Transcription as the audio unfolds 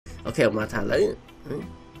ok mà thả lấy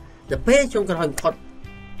the page trong cái hình phật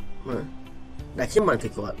đại khái mình thì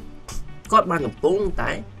có ban cầm bún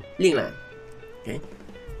tái liên lạc okay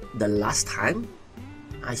the last time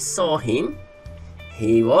I saw him he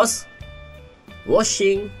was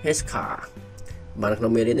washing his car bạn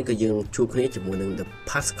không biết đến cái dương chu cái chỉ muốn the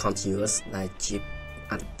past continuous là chỉ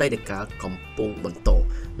ở đây để cả cầm bún bẩn tổ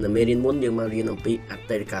là mấy đến muốn nhưng mà liên ông bị ở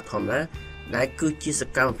đây để cả thom lá đại cứ chỉ sự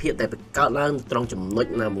cam phiền tại bị cao lang trong chấm nốt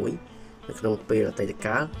na mũiក្នុងពេលអតីត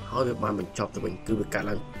កាលហើយវាបានបញ្ចប់ទៅវិញគឺវាកើត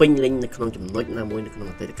ឡើងពេញលេញនៅក្នុងចំណុចណាមួយនៅក្នុង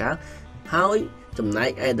អតីតកាលហើយចំណែក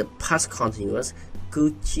ឯ the past continuous គឺ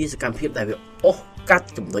ជាសកម្មភាពដែលវាអូសកាត់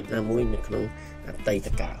ចំណុចណាមួយនៅក្នុងអតីត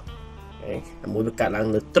កាលហើយមួយវាកើតឡើង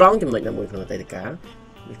នៅត្រង់ចំណុចណាមួយក្នុងអតីតកាល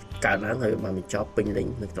វាកើតឡើងហើយវាបានបញ្ចប់ពេញលេញ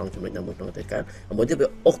នៅក្នុងចំណុចណាមួយក្នុងអតីតកាលមួយទៀតវា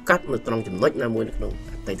អូសកាត់នៅត្រង់ចំណុចណាមួយនៅក្នុង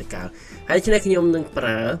អតីតកាលហើយឆ្នេះខ្ញុំនឹងប្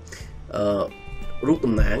រើរូប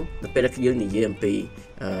តំណាងនៅពេលដែលយើងនិយាយអំពី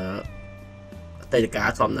អតីតកាល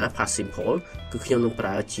ធម្មតា past simple គឺខ្ញុំនឹងប្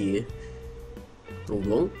រើជាទង្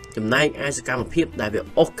វើចំណែកឯសកម្មភាពដែលវា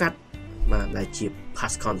អូសកាត់បាទដែលជា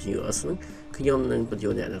past continuous ហ្នឹងខ្ញុំនឹងបញ្យ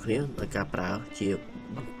ល់អ្នកនរគ្នាដោយការប្រើជា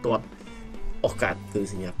បន្ទាត់អូសកាត់គឺ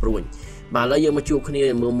សញ្ញាព្រួញបាទឥឡូវយើងមកជួបគ្នា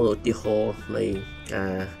មើលឧទាហរណ៍នៃកា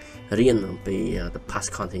ររៀនអំពី the past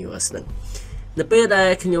continuous ហ្នឹងនៅពេលដែល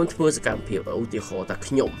ខ្ញុំធ្វើសកម្មភាពឧទាហរណ៍ថា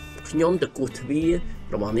ខ្ញុំទៅគោះទ្វារ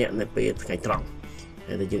របស់អ្នកនៅពេលថ្ងៃត្រង់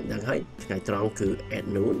តែយើងដឹងហើយថ្ងៃត្រង់គឺ at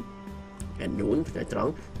noon ថ្ងៃត្រ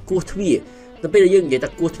ង់គោះទ្វារទៅពេលយើងនិយាយថា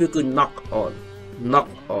គោះទ្វារគឺ knock on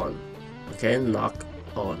okay knock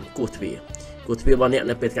on គោះទ្វាររបស់អ្នក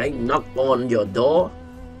នៅពេលថ្ងៃ knock on your door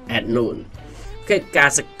at noon គេការ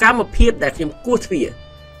សកម្មភាពដែលខ្ញុំគោះទ្វារ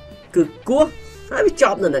គឺគោះហើយវាច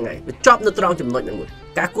ប់នៅហ្នឹងហើយវាចប់នៅត្រង់ចំណុចហ្នឹងមួយ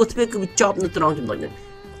ការគោះទ្វារគឺវាចប់នៅត្រង់ចំណុចហ្នឹង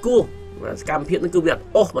គោះសកម្មភាពហ្នឹងគឺវាអត់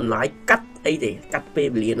អូសបន្លាយកាត់អីទេកាត់ពេល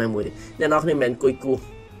វេលាណាមួយទេអ្នកនរគ្នាមិនមែនអង្គុយគោះ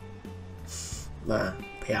បា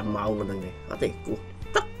ទ5ម៉ោងហ្នឹងទេអត់ទេគោះ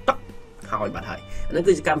ទឹកហើយបាត់ហើយអាហ្នឹង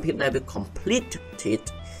គឺសកម្មភាពដែលវា completed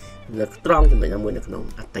នៅត្រង់ចំណុចណាមួយនៅក្នុង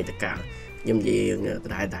អតីតកាលខ្ញុំនិ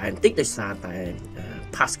យាយដែរបន្តិចដោយសារតែ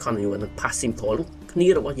past continuous និង past simple គ្នា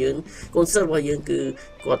របស់យើង concept របស់យើងគឺ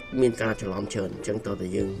គាត់មានការច្រឡំច្រើនអញ្ចឹងតើតើ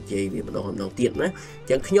យើងនិយាយវាម្ដងទៀតណាអញ្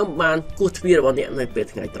ចឹងខ្ញុំបានគោះទ្វាររបស់អ្នកនៅពេល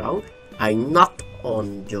ថ្ងៃត្រង់ I knocked on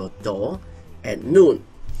your door at noon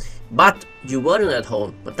but you weren't at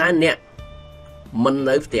home ប៉ុន្តែអ្នកមិន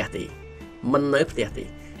នៅផ្ទះទេ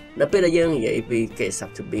នៅពេលដែលយើងនិយាយពីគេ sub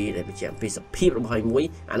to be ដែលបញ្ជាក់ពីសភាពរបស់មួយ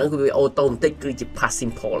អាហ្នឹងគឺវា automatic គឺជា past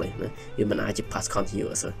simple ទេណាវាមិនអាចជា past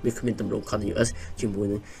continuous វាគ្មានទម្រង់ continuous ជាមួយ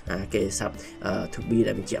នឹងគេ sub to be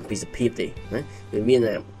ដែលបញ្ជាក់ពីសភាពទេណាវាមាន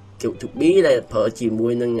គេ to be ដែលប្រើជាមួ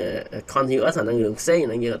យនឹង continuous អាហ្នឹងរឿងផ្សេងអា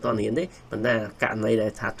ហ្នឹងយើងអត់តរៀនទេប៉ុន្តែករណីដែ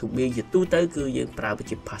លថា to be ជាទូទៅគឺយើងប្រើវា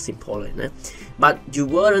ជា past simple ទេណា but you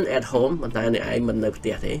weren't at home ប៉ុន្តែអ្នកឯងមិននៅផ្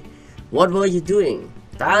ទះទេ what were you doing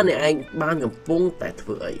តើអ្នកឯងបានកំពុងតែធ្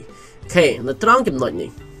វើអីអូខេនៅត្រង់ចំណុចនេះ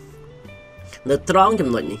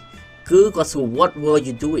គឺគាត់សួរ what were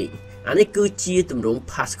you doing អានេះគឺជាទម្រង់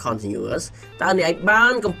past continuous តើអ្នកឯងបា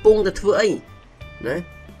នកំពុងតែធ្វើអីណា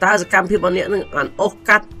តើសកម្មភាពរបស់អ្នកនឹងបានអូស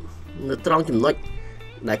កាត់នៅត្រង់ចំណុច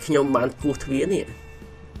ដែលខ្ញុំបានគោះទ្វារនេះ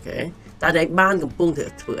អូខេតើអ្នកឯងបានកំពុងតែ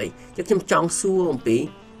ធ្វើអីចឹងខ្ញុំចង់សួរអំពី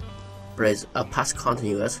past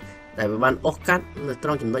continuous ដែលបានអូសកាត់នៅត្រ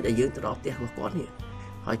ង់ចំណុចដែលយើងទៅដល់ផ្ទះរបស់គាត់នេះ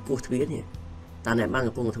ហើយគោះទ្វារនេះតើអ្នកបាន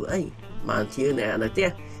កំពុងធ្វើអីបានជាអ្នកនៅផ្ទះ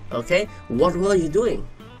អូខេ what were you doing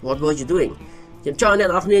ខ្ញុំចង់អ្នក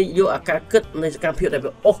នរគ្នាយកអាការគិតនៃសកម្មភាពដែល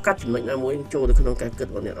វាអូសកាត់ចំណុចណាមួយចូលទៅក្នុងការគិត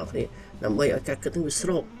របស់អ្នកនរគ្នាដើម្បីឲ្យការគិតនឹងវាស្រ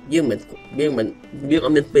បយើងអត់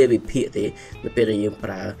មានពេលវិភាគទេនៅពេលដែលយើងប្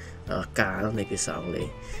រើកាលនៃភាសាអង់គ្លេស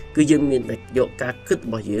គឺយើងមានតែយកការគិតរ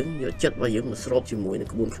បស់យើងយកចិត្តរបស់យើងមកស្របជាមួយនឹង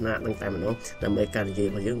ក្បួនខ្នាតនឹងតែម្ដងដើម្បីការនិយាយ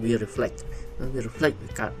របស់យើងវា reflect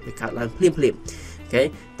វាកើតឡើងភ្លាមអូខេ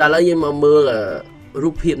តែឥឡូវយើងមកមើលរូ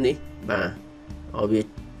បភាពនេះបាទឲ្យវា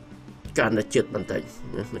កាន់តែចិត្តបន្តិច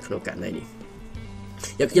នៅក្នុងករណីនេះ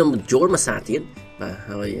យកខ្ញុំបញ្ចូលមួយសារទៀតបាទ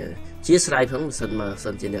ហើយជាស្រ័យផង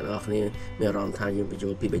សិនជាអ្នកនរគ្នាមានអារម្មណ៍ថាយើងបញ្ចូ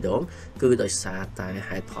លពី3ដងគឺដោយសារតែ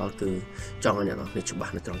ហេតុផលគឺចង់ឲ្យអ្នកនរគ្នាច្បា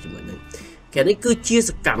ស់នៅត្រង់ចំណុចនេះគេនេះគឺជា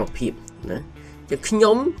សកម្មភាពណាជាខ្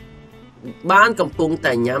ញុំបានកំពុង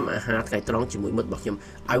តែញ៉ាំអាហារថ្ងៃត្រង់ជាមួយមិត្តរបស់ខ្ញុំ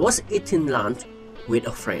I was eating lunch with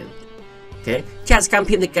a friend អូខេជាសកម្ម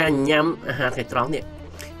ភាពនៃការញ៉ាំអាហារថ្ងៃត្រង់នេះ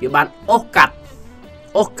វាបានអូសកា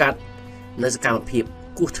ត់នៅសកម្មភាព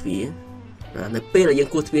គោះទ្វារនៅពេលដែលយើង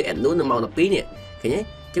គោះទ្វារ at noon នៅម៉ោង 12 នេះឃើញទេ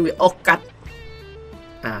ចឹងវាអូសកាត់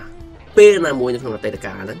ពេលណាមួយនៅក្នុងអតីត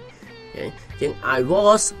កាលហ្នឹងចឹង I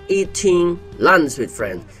was eating lunch with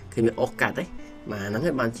friend គឺវាអូសកាត់ទេបាទហ្នឹង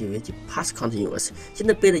ហើយបានជាវាជា past continuous ចឹង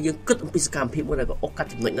នៅពេលដែលយើងគិតអំពីសកម្មភាពមួយដែលអូសកាត់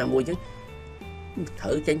ចំណុចណាមួយចឹងត្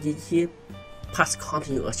រូវចេញជា past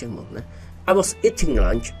continuous ចឹងមកណា I was eating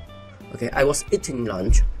lunch okay I was eating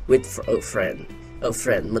lunch with a friend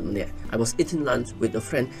មិត្តម្នាក់ I was eating lunch with a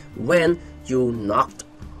friend when you knocked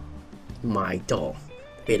my door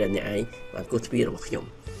ពេលដែលអ្នកឯងបានគោះទ្វាររបស់ខ្ញុំ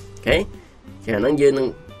អូខេចាហ្នឹងយើងនឹង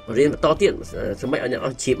រៀនបន្តទៀតសម្រាប់ឲ្យអ្នកអ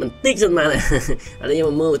ស់ជ្រាបបន្តិចសិនណាឥឡូវយើង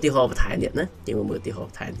មកមើលឧទាហរណ៍បន្ថែមទៀតណាយើងមកមើលឧទាហរណ៍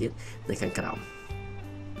បន្ថែមទៀតនៅខាងក្រោម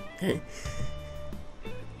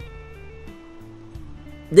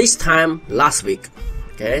This time last week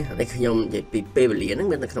អូខេនេះខ្ញុំនិយាយពីពេលវេលាហ្នឹង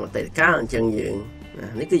មាននៅក្នុងអតីតកាលអញ្ចឹងយើង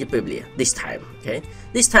នេះគឺជាពេលវេលា this time អូខេ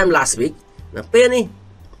this time last week នៅពេលនេះ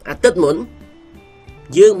អាទិត្យមុន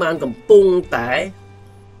យើងបានកំពុងតែ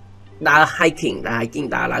ដើរ hiking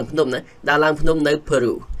ដើរឡើងភ្នំណាដើរឡើងភ្នំនៅ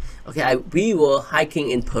Peru អូខេ we were hiking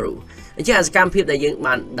in Peru អញ្ចឹងសកម្មភាពដែលយើង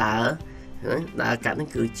បានដើរកាត់ហ្នឹង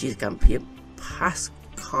គឺជាសកម្មភាព past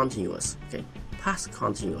continuous អូខេ past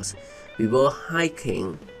continuous we were hiking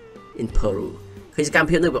in Peru គឺសកម្ម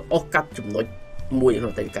ភាពនេះវាអស់កាត់ចំណុចមួយក្នុ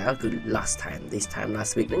ងអតីតកាលគឺ last time this time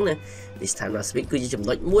last week ហ្នឹងណា this time last week គឺជាចំ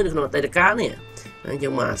ណុចមួយនៅក្នុងអតីតកាលនេះអញ្ចឹ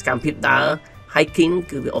ងមកសកម្មភាពដើរ hiking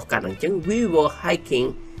គឺវាអស់កាត់អញ្ចឹង we were hiking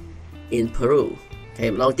in Peru អូខេ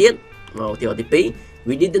ម្ដងទៀតមកទី2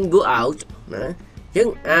 we didn't go out ណាអញ្ចឹង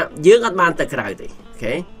យើងអត់បានទៅក្រៅទេអូ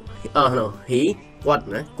ខេno he គាត់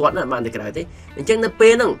ណាគាត់អត់បានទៅក្រៅទេអញ្ចឹងនៅពេ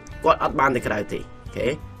លហ្នឹងគាត់អត់បានទៅក្រៅទេអូខេ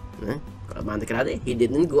ណាគាត់អត់បានទៅក្រៅទេ he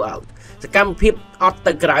didn't go out សកម្មភាពអត់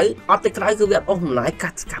ទៅក្រៅគឺវាអត់អស់ម្លាយកា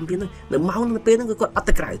ត់សកម្មភាពហ្នឹងនៅម៉ោងនៅពេលហ្នឹងគឺគាត់អត់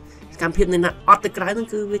ទៅក្រៅសកម្មភាពនេះណាអត់ទៅក្រៅហ្នឹង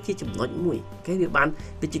គឺវាជាចំណុចមួយអូខេវាបាន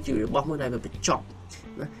វាជារបស់មួយដែលវាបញ្ចប់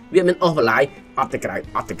ណាវាមិនអស់ម្លាយអត់ទៅក្រៅ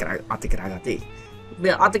អត់ទេវាអត់ទៅក្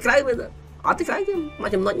រៅគឺមួយ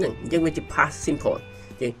ចំណុចហ្នឹងអញ្ចឹងវាជា past simple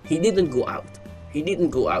អញ្ចឹង he didn't go out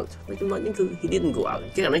មួយចំណុចហ្នឹងគឺ he didn't go out អ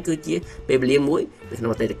ញ្ចឹងអានេះគឺជាពេលវេលាមួយនៅក្នុ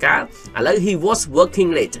ងអតីតកាលឥឡូវ he was working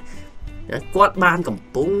late គាត់បានកំ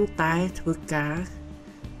ពុងតែធ្វើការ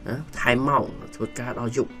ថែមម៉ោងធ្វើការដ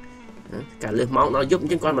ល់យប់ការលើសម៉ោងដល់យប់អ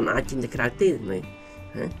ញ្ចឹងគាត់មិនអាចចេញទៅក្រៅទេ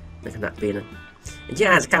នៅខណៈពេលហ្នឹងអញ្ចឹង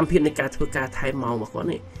អាសកម្មភាពនៃការធ្វើការថែមម៉ោងរបស់គាត់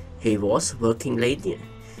នេះ he was working late នេះ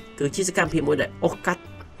គឺជាសកម្មភាពមួយដែលអស់កាត់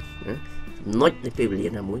ចំណុចនៃពេលវេលា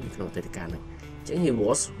ណាមួយក្នុងអតីតកាលហ្នឹងអញ្ចឹង he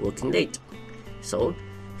was working late so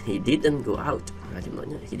he didn't go out ចំណុច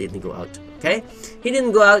នេះ he didn't go out okay he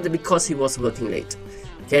didn't go out because he was working late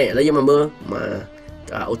អូខេឥឡូវយើងមកមើល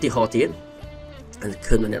ឧទាហរណ៍ទៀត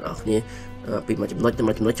ឃើញអ្នកនរគ្នាពីមួយចំណុចទៅ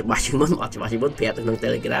មួយចំណុចច្បាស់ជាងមុនអត់ច្បាស់ជាងមុនប្រាប់នៅក្នុង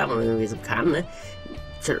Telegram វាសំខាន់ណា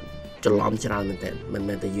ច្រឡំច្រើនមែនតើមិន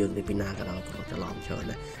មែនតែយើងពីណាក៏ដោយច្រឡំច្រើន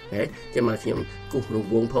ណាអូខេចាំមកខ្ញុំគូសរង្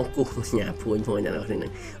វង់ផងគូសញ៉ាភួយអ្នកនរគ្នាហ្នឹ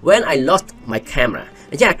ង when I lost my camera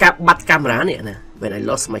អញ្ចឹងការបាត់កាមេរ៉ានេះណា when I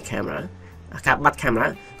lost my camera ការបាត់កាមេរ៉ា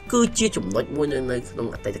គឺជាចំណុចមួយនៅក្នុង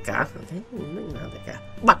អតីតកាលអូខេហ្នឹងអតីតកាល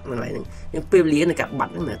បាត់នៅកន្លែងហ្នឹងយើងពេលវេលានៃការបា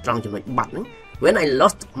ត់ហ្នឹងណាត្រង់ចំណុចបាត់ហ្នឹង when I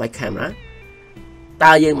lost my camera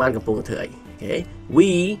តើយើងបានកំពុងធ្វើអីអូខេ we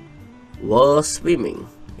were swimming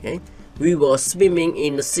អូខេ we were swimming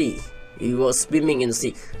in the sea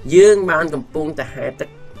យើងបានកំពុងតែហែលទឹក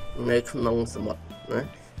នៅក្នុងសមុទ្រណា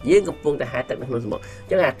យើងកំពុងតែហែលទឹកនៅក្នុងសមុទ្រអញ្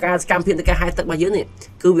ចឹងអាការសកម្មភាពនៃការហែលទឹករបស់យើងនេះ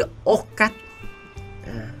គឺវាអស់កាត់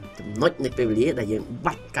ចំណុចនៃពេលវេលាដែលយើង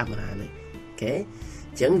បាត់កាមេរ៉ានេះអូខេ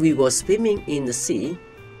អញ្ចឹង we were swimming in the sea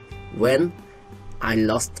when I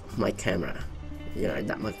lost my camera យើងអាច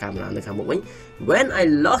ដាក់មកកាមេរ៉ានៅខាងមុខវិញ when I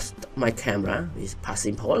lost my camera is past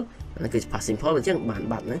simple អានេះគឺ past simple អញ្ចឹងបាន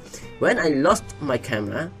បាត់ណា when I lost my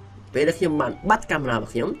camera ពេលដែលខ្ញុំបានបាត់កាមេរ៉ារប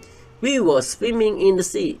ស់ខ្ញុំ we were swimming in the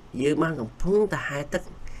sea យើងបានកំពុងតែហែលទឹក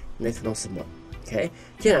នៅក្នុងសមុទ្រអូខេ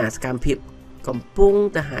អញ្ចឹងអាសកម្មភាពកំពុង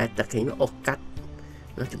តែហែលទឹកនេះអស់កាត់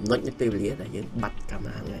ចំណុចនៃពេលវេលាដែលយើងបាត់កា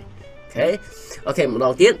មេរ៉ាហ្នឹងអូខេម្ដ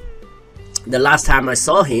ងទៀត the last time I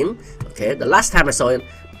saw him អូខេ the last time I saw him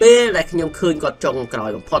ពេលដែលខ្ញុំឃើញគាត់ចុងក្រោយ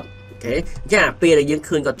បំផុតអូខេអញ្ចឹងពេលដែលយើង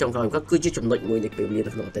ឃើញគាត់ចុងក្រោយគាត់គឺជាចំណុចមួយនៃពេលវេលា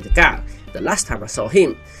នៅក្នុងអតីតកាល the last time I saw him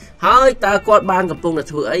ហើយតើគាត់បានកំពុងតែ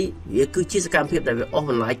ធ្វើអីវាគឺជាសកម្មភាពដែលវាអស់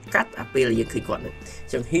បន្លាយកាត់អាពេលដែលយើងឃើញគាត់ហ្នឹងអ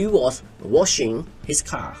ញ្ចឹង he was washing his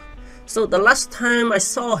car so the last time I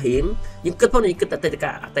saw him យើងគិតផងយើងគិតអតីត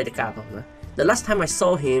កាលផងណាThe last time I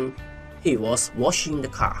saw him, he was washing the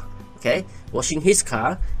car. Okay, washing his car.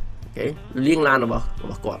 Okay, លាងឡានរបស់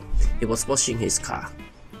គាត់ He was washing his car.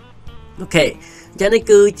 Okay, អញ្ចឹងនេះ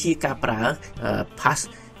គឺជាការប្រើ past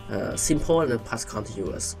simple និង past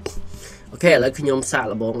continuous. Okay ឥឡូវខ្ញុំសាក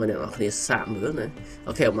ល្បងឲ្យអ្នកនរគ្នាសាកមើលណា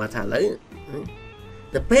Okay មកថាឥឡូវ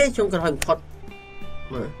ទៅពេលចុងក្រោយបំផុត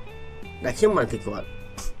ដែលខ្ញុំបានឃើញគា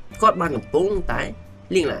ត់បានកំពុងតែ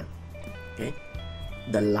លាងឡាន Okay,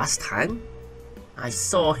 the last time I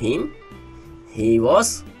saw him, he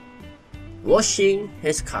was washing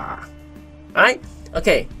his car. Right?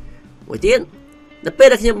 Okay. មួយទៀតដល់ពេល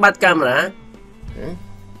ដែលខ្ញុំបាត់កាមេរ៉ា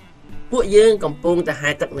ពួកយើងកំពុងតែហែ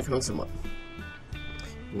លទឹកនៅក្នុងសមុទ្រ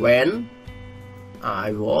when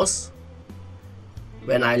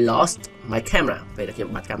I lost my camera ពេលដែលខ្ញុំ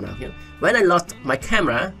បាត់កាមេរ៉ាខ្ញុំ when I lost my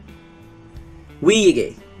camera we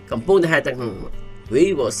កំពុងតែហែលទឹកក្នុងសមុទ្រ we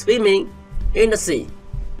were swimming in the sea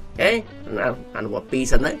អូខេអនុវត្ត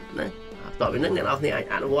2សិនណាបន្ទាប់ពីហ្នឹងអ្នកនរគ្នាអាច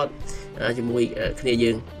អនុវត្តជាមួយគ្នា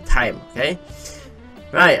យើងថែមអូខេ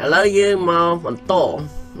right ឥឡូវយើងមកបន្ត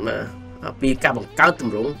ពីការបង្កើតទ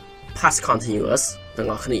ម្រង់ past continuous ទាំង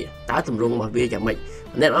អស់គ្នាតើទម្រង់របស់វាយ៉ាងម៉េច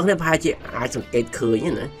អ្នកនរគ្នាប្រហែលជាអាចសង្កេតឃើញ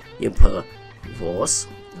ណាយើងប្រើ was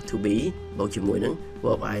to be បូកជាមួយនឹង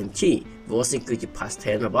verb ing was នេះគឺជា past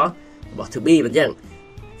tense របស់ to be បើអញ្ចឹង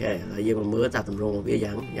អូខេហើយយើងមកមើលតើទម្រង់របស់វា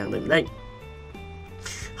យ៉ាងដូចម្ដេច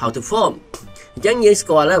how to form អញ្ចឹងយើងស្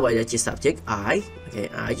គាល់ហើយបើជា subject I អូខេ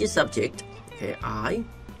I ជា subject អូខេ I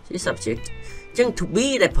ជា subject អញ្ចឹង to be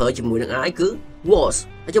ដែលប្រើជាមួយនឹង I គឺ was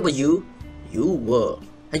ហើយចុះបើ you were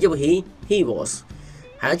ហើយចុះបើ he was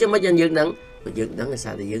ហើយចុះមកយើងដឹងដោយ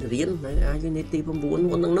សារតែយើងរៀននៅunit ទី9មុន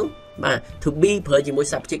ហ្នឹងនោះបាទ to be ប្រើជាមួយ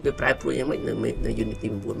subject វាប្រែប្រួលយ៉ាងម៉េចនៅ unit ទី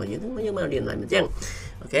9របស់យើងហ្នឹងយើងមករៀនហើយអញ្ចឹង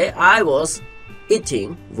អូខេ I was eating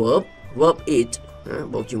verb eat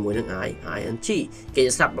បូកជាមួយនឹង ing គេ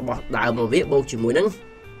ស្រាប់របស់ដើមរបស់វាបូកជាមួយនឹង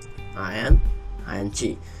ing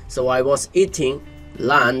so I was eating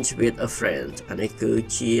lunch with a friend អានេះគឺ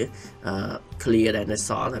ជា clear ដែលនៅស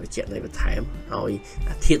ល់ហើយបញ្ជាក់នៅបន្ថែមហើយ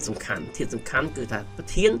ធាតុសំខាន់គឺថាប្រ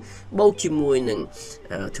ធានបូកជាមួយនឹង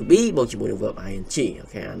to be បូកជាមួយនឹង verb ing អូ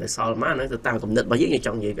ខេនៅសល់មកហ្នឹងទៅតាមគំនិតរបស់យើងច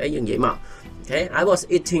ង់និយាយអីយើងនិយាយមកអូខេ I was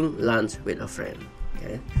eating lunch with a friend អូ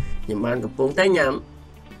ខេខ្ញុំបានកំពុងតែញ៉ាំ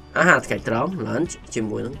អាហារថ្ងៃត្រង់ lunch ជា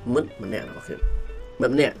មួយនឹងមិត្តម្នាក់របស់ខ្ញុំមិ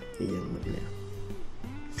ត្តម្នាក់គឺយើងមិត្តម្នាក់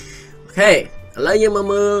អូខេឥឡូវយើងមក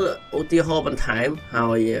មើលឧទាហរណ៍បន្ថែមហើ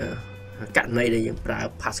យករណីដែលយើងប្រើ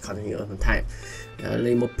past continuous បន្ថែម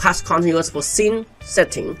លេខមក past continuous for scene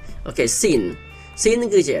setting អូខេ scene នឹ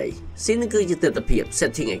ងគឺជាអី scene នឹងគឺជាទិដ្ឋភាព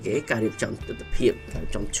setting អីគេការរៀបចំទិដ្ឋភាពការ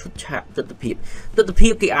ចំឈុតឆាកទិដ្ឋភា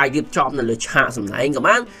ពគេអាចរៀបចំនៅលើឆាកសម្ដែងក៏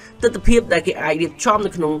បានទិដ្ឋភាពដែលគេអាចរៀបចំ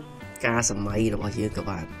នៅក្នុងការសម័យរបស់យើងក៏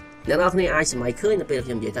បានអ្នកនរគ្នាអាចសម័យឃើញនៅពេលខ្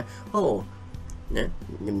ញុំនិយាយថាអូណា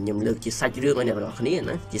ខ្ញុំលើកជាសាច់រឿងឲ្យអ្នកនរគ្នា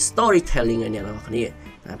ណាជា storytelling ឲ្យអ្នកនរគ្នា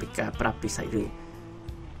ពីការប្រាប់ពីសាច់រឿង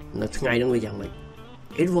នៅថ្ងៃនោះវាយ៉ាងម៉េច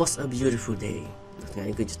It was a beautiful day ថ្ងៃ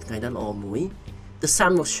នេះគឺជាថ្ងៃដ៏ល្អមួយ The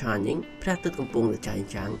sun was shining ព្រះអាទិត្យកំពុងតែចែង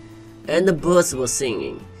ចាំង and the birds were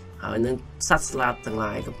singing ហើយនឹងសត្វស្លាបទាំង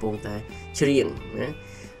ឡាយកំពុងតែច្រៀងណា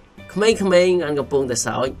ក្មេងៗកំពុងតែ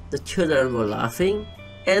សើច The children were laughing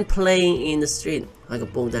and playing in the street ហើយ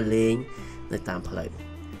កំពុងតែលេងនៅតាមផ្លូវ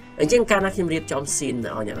អញ្ចឹងកាលណាខ្ញុំរៀបចំ scene ឲ្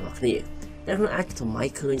យអ្នកនរគ្នាអ្នកនរអាចសម័យ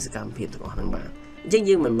ឃើញសកម្មភាពទាំងអស់ហ្នឹងបានអញ្ចឹង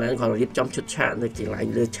យើងមិនមែនគ្រាន់តែរៀបចំឈុតឆាកនៅកន្លែង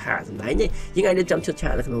លើឆាកសម្ដែងទេយើងអាចរៀបចំឈុតឆា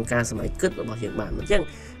កនៅក្នុងការសម័យគិតរបស់យើងបានអញ្ចឹង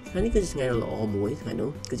ថ្ងៃនេះគឺជាថ្ងៃដ៏ល្អមួយថ្ងៃនោះ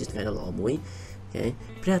គឺជាថ្ងៃដ៏ល្អមួយអូខេ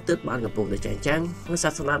ព្រះអាទិត្យបានកំពុងតែចែងចាំងហើយស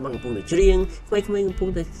ត្វស្លាបបានកំពុងតែច្រៀងក្មេងៗកំពុង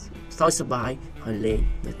តែសើចសប្បាយហើយលេង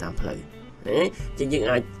នៅតាមផ្លូវណាជាយើង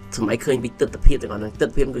អាចសម័យឃើញពីទិដ្ឋភាពទាំងអស់ហ្នឹងទិ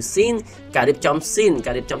ដ្ឋភាពគឺ scene ការរៀបចំ scene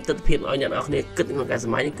ការរៀបចំទិដ្ឋភាពឲ្យអ្នកនរគ្នាគិតក្នុងការស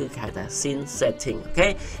ម័យនេះគឺគេហៅថា scene setting អូខេ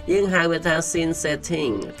យើងហៅវាថា scene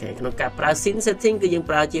setting អូខេក្នុងការប្រើ scene setting គឺយើង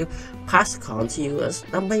ប្រើជា past continuous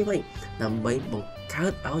ដើម្បីបង្កើ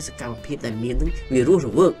តឲ្យសកម្មភាពដែលមាននឹងវារស់រ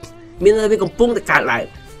វើកមានតែវាកំពុងតែកើតឡើង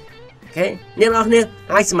អូខេអ្នកនរគ្នា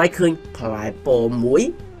អាចសម័យឃើញផ្លែពោធិ៍មួយ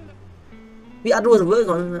វាអត់រស់រវើក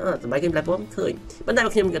គាត់សម័យឃើញផ្លែពោធិ៍ឃើញប៉ុន្តែ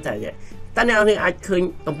ខ្ញុំគិតថាតើអ្នកនរអាចឃើញ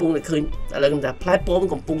កំពុងតែឃើញឥឡូវខ្ញុំថាផ្លែពោធិ៍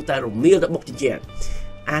កំពុងតែរមៀលទៅបុកជញ្ជាំង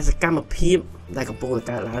អាសកម្មភាពដែលកំពុងតែ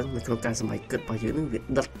កើតឡើងនៅក្នុងការសម័យគិតរបស់យើងនឹងវា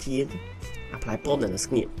ដិតជាអាផ្លែពោធិ៍ដែលនៅ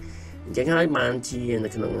ស្ងៀមអញ្ចឹងហើយបានជានៅ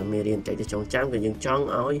ក្នុងមេរៀនចែកទៅចងចាំគឺយើងចង់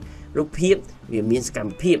ឲ្យរូបភាពវាមានសកម្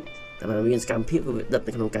មភាពតែបើមានសកម្មភាពគឺវាដិត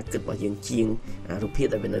នៅក្នុងការគិតរបស់យើងជាងរូបភាព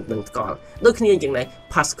ដែលវានឹងស្គាល់ដូចគ្នាអញ្ចឹងដែរ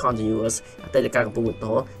past continuous អតីតកាលកំពុងបន្ត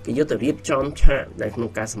គេយកទៅរៀបចំឆាកនៅក្នុង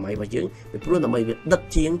ការសម័យរបស់យើងពីព្រោះដើម្បីវាដិត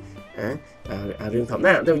ជាងរឿងធម្ម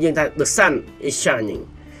តាដូចយើងថា the sun is shining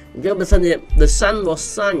អញ្ចឹងបើសិនជា the sun was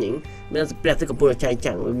shining មានព្រះអាទិត្យកំពុងតែចែង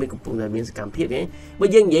ចាំងវាកំពុងតែមានសកម្មភាពទេបើ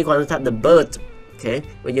យើងនិយាយគ្រាន់តែថា the bird អូខេ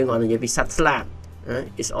បើយើងគ្រាន់តែនិយាយពីសត្វស្លាប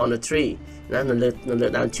is on a tree ណានៅលើ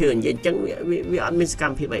ដើមឈើនិយាយអញ្ចឹងវាអត់មានសក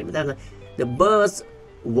ម្មភាពអីតែ the birds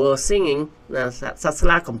were singing ណាសត្វស្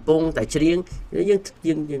លាបកំពុងតែច្រៀង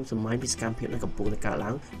យើងសម័យពីសកម្មភាពដែលកំពុងតែកើតឡើ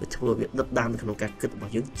ងវាធ្វើវាដិតដាមនៅក្នុងការគិតរប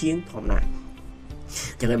ស់យើងជាងធម្មតា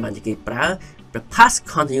ចឹងហើយបានជាគេប្រើ past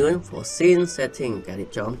continuous for scene setting ការរៀប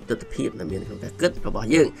ចំទិដ្ឋភាពដែលមានក្នុងការគិតរបស់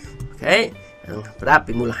យើងអូខេប្រាប់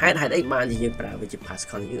ពីមូលហេតុហេតុអីបានជាយើងប្រើវាជា past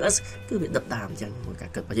continuous គឺវាដិតដាមចឹងក្នុងការ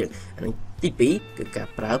គិតរបស់យើងអានឹងទី2គឺការ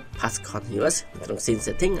ប្រើ past continuous ក្នុង scene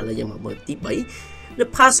setting ឥឡូវយើងមកមើលទី3 the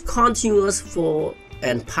past continuous for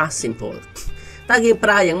and past simple ta game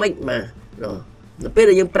pra yang mấy mà rồi bây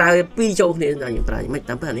giờ dương pra pi châu thì là dương pra mấy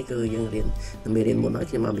tám phần này cứ dương liền mình liền muốn nói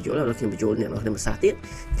khi mà mình chỗ là khi mình chỗ này nó thêm một xa tiết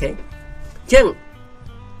ok chừng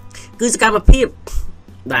cứ cái mà phim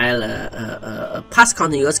đại là past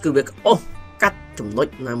continuous cứ việc cắt chấm nốt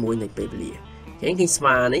là môi này bị lìa cái khi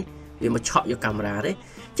smart này vì mà chọn cho camera đấy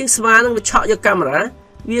chứ smart nó chọn cho camera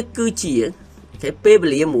việc cứ chỉ cái bị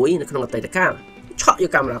lìa mũi nó không có tay cả chọn cho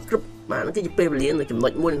camera group mà nó cái bị lìa nó chấm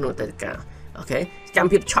nốt môi nó không có tay cả ok cam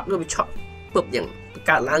phim chọn nó bị chọn bậpอย่าง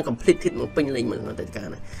การล้าง complete ที่มันเป็นอะไรเหมือนกันแต่การ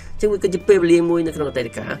นะซึ่งมันก็จะเป็นเรียงมวยในขณะแต่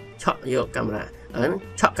การช็อตโยกกล้อง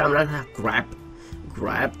ช็อตกล้องถ้า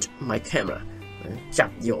grabbed my camera จับ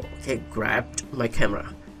โยกโอเค grabbed my camera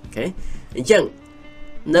โอเคอย่าง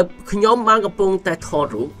ในขยมบางกระปุกแต่ทอ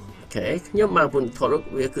รุโอเคขยมบางกระปุกทอรุ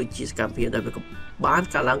เวคือจีสการเพียงได้เป็นกับบ้าน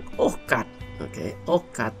การล้างโอกาสโอเคโอ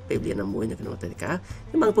กาสไปเรียนน้ำมวยในขณะแต่การ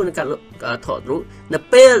ที่บางกระปุกในการทอรุใน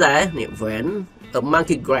เป้ได้เนี่ยแหวน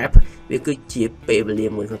monkey grab វាគឺជាពេលវេលា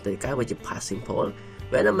មួយក្នុងតែការវាជា past simple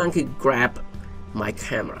វាណា monkey grab my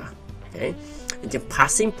camera អូខេអញ្ចឹង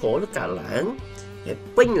past simple កាលឡើងគេ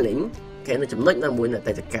ពេញលេញគេនៅចំណុចណាមួយនៅ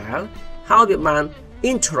តែការហើយវាបាន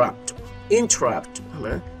interrupt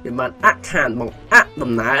ណាវាបានអខានបង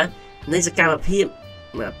ដំណើរនៃសកម្មភាព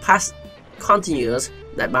past continuous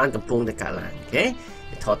ដែលបានកំពុងតែកើតឡើងអូខេ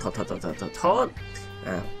ថត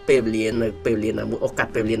ពេលវេលានៅពេលវេលាណាមួយឱកាស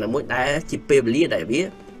ពេលវេលាណាមួយដែលជាពេលវេលាដែលវា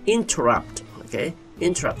interrupt អូខេ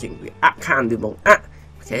interrupting វាអខានវាបងអូ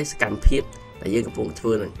ខេសកម្មភាពដែលយើងកំពុងធ្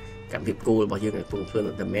វើនឹងកម្មភាពគោលរបស់យើងកំពុងធ្វើ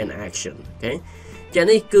នឹង the main action អូខេចា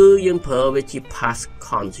នេះគឺយើងប្រើវាជា past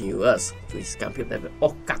continuous គឺសកម្មភាពដែលវា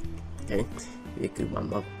ឱកាសអូខេវាគឺបាន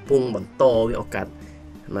មកពងបន្តវាឱកាស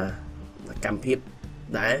ណាកម្មភាព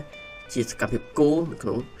ដែលជាសកម្មភាពគោលនៅក្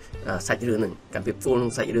នុងសាច់រឿងហ្នឹងកម្មភាពគោលក្នុ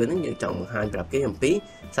ងសាច់រឿងហ្នឹងយើងចង់បង្ហាញប្រាប់គេអំពី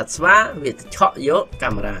សត្វស្វាវាឆក់យកកា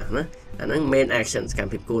មេរ៉ាណាអាហ្នឹង main action សកម្ម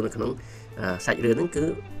ភាពគោលនៅក្នុងសាច់រឿងហ្នឹងគឺ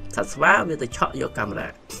សត្វស្វាវាទៅឆក់យកកាមេរ៉ា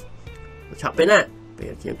ឆក់ពេលណាពេ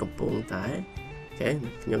លខ្ញុំកំពុងតែអូខេ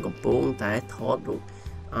ខ្ញុំកំពុងតែថតរូប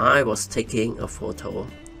I was taking a photo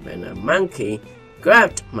when a monkey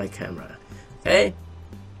grabbed my camera អូខេ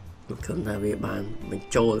ខ្ញុំថាវាបានបញ្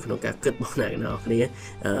ចូលក្នុងការគិតរបស់អ្នកនរគ្នា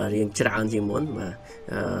រៀងច្រើនជាងមុនបាទ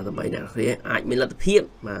ដើម្បីអ្នកនរគ្នាអាចមានលទ្ធភាព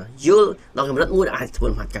បាទយល់ដល់កម្រិតមួយអាចធ្វើ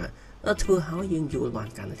លំហាត់ការធ្វើឲ្យយើងយល់បាន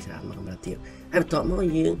កាន់តែច្រើនមកកម្រិតទៀតហើយបន្ទាប់មក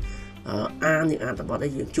យើងអានតំបន់ដែ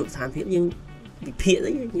លយើងជួបស្ថានភាពយើងវិភាគទៅ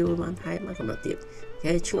យើងយល់បានថែមមកកម្រិតទៀត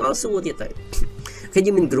គេឆ្ងល់សួរទៀតទៅគេ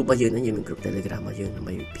យើងមាន group របស់យើងយើងមាន group Telegram របស់យើងដើម្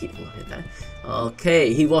បីវិភាគរបស់ទៀតតែអូខេ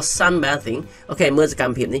he was sunbathing អូខេមើលសក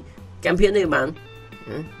ម្មភាពនេះបាន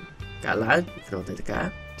កាលឡើងក្នុងតែការ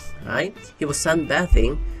ហើយ he was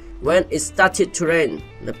sunbathing when it started to rain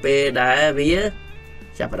នៅពេលដែលវា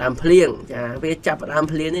ចាប់ផ្ដើមភ្លៀងចាវាចាប់ផ្ដើម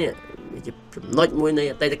ភ្លៀងនេះវាជាចំណុចមួយនៃ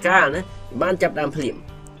អតីតកាលណាបានចាប់ផ្ដើមភ្លៀង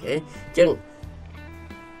អូខេអញ្ចឹង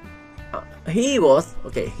he was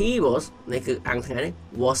នេះគឺអង្គថ្ងៃនេះ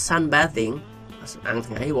was sunbathing អង្គ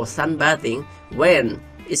ថ្ងៃ he was sunbathing when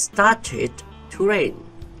it started to rain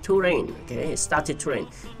អូខេ it started to rain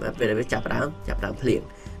ពេលដែលវាចាប់ផ្ដើមភ្លៀង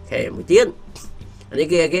អូខេមួយទៀតអានេះ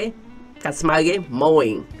គេកាត់ស្មៅគេ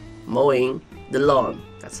mowing the lawn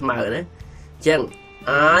កាត់ស្មៅណាអញ្ចឹង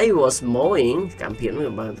I was mowing កម្មភាពនេះ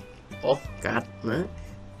បានកាត់ណា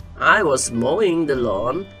I was mowing the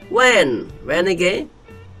lawn when គេ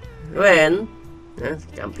when ណា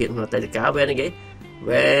កម្មភាពក្នុងអតីតកាល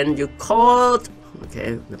when you called អូខេ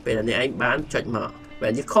នៅពេលនេះឯងបានចុចមក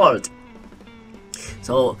when you called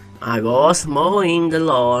so I was mowing the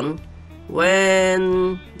lawn when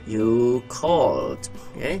you called អូ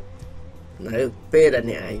ខេនៅពេលដែល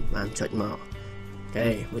អ្នកឯងបានចុចមកអូខេ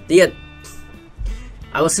មួយទៀត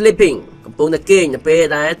I was sleeping កំពុងតែគេងនៅពេល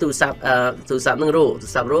ដែលទូរស័ព្ទនឹងរោ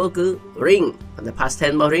គឺ ring តែ past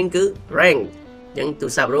tense របស់ ring គឺ rang អញ្ចឹងទូ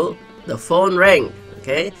រស័ព្ទរោ the phone rang អូ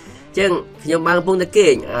ខេអញ្ចឹងខ្ញុំបានកំពុងតែគេ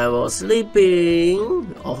ង I was sleeping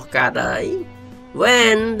កាត់ហើយ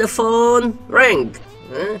when the phone rang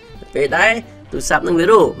ពេលដែលទូរស័ព្ទនឹងវា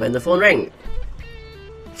រោ when the phone rang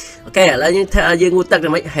អូខេឥឡូវយើងងូតទឹកដើ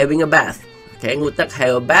ម្បី having a bath អូខេងូតទឹក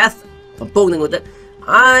have a bath កំពុងតែងូតទឹក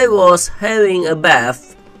I was having a bath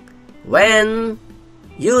when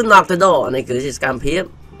you knocked the door នេះគឺជាសកម្មភាព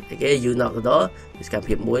គេ you knocked the door សកម្ម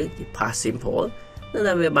ភាពមួយជា past simple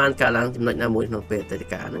នៅវាបានកើតឡើងចំណុចណាមួយក្នុងពេលអតីត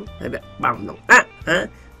កាលហ្នឹងហើយវាបាំក្នុង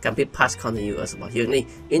កម្មភាព past continuous របស់យើងនេះ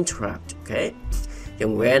interrupt អូខេចឹង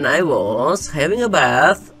when I was having a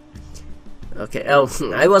bath okay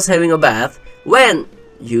I was having a bath when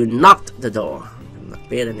you knocked the door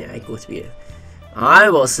ពេលដែលអ្នកឯងគោះទ្វារ I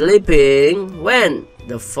was sleeping when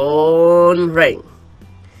the phone rang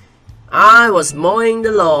I was mowing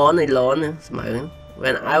the lawn ស្មៅ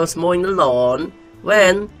when I was mowing the lawn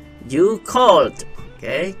when you called.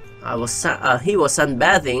 Okay, he was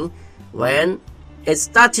sunbathing when it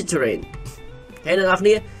started to rain. ហើយអ្នកនរគ្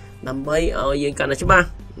នាដើម្បីឲ្យយើងកាន់តែច្បាស់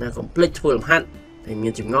ណាកុំភ្លេចធ្វើលំហាត់តែមា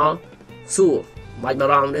នចម្ងល់សួរបាច់បា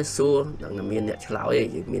រម្ភទេសួរនឹងមានអ្នកឆ្លើយទេ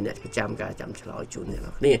យើងមានអ្នកប្រចាំការចាំឆ្លើយជូនអ្នកន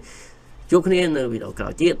រគ្នាជួបគ្នានៅវីដេអូក្រោ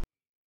យទៀត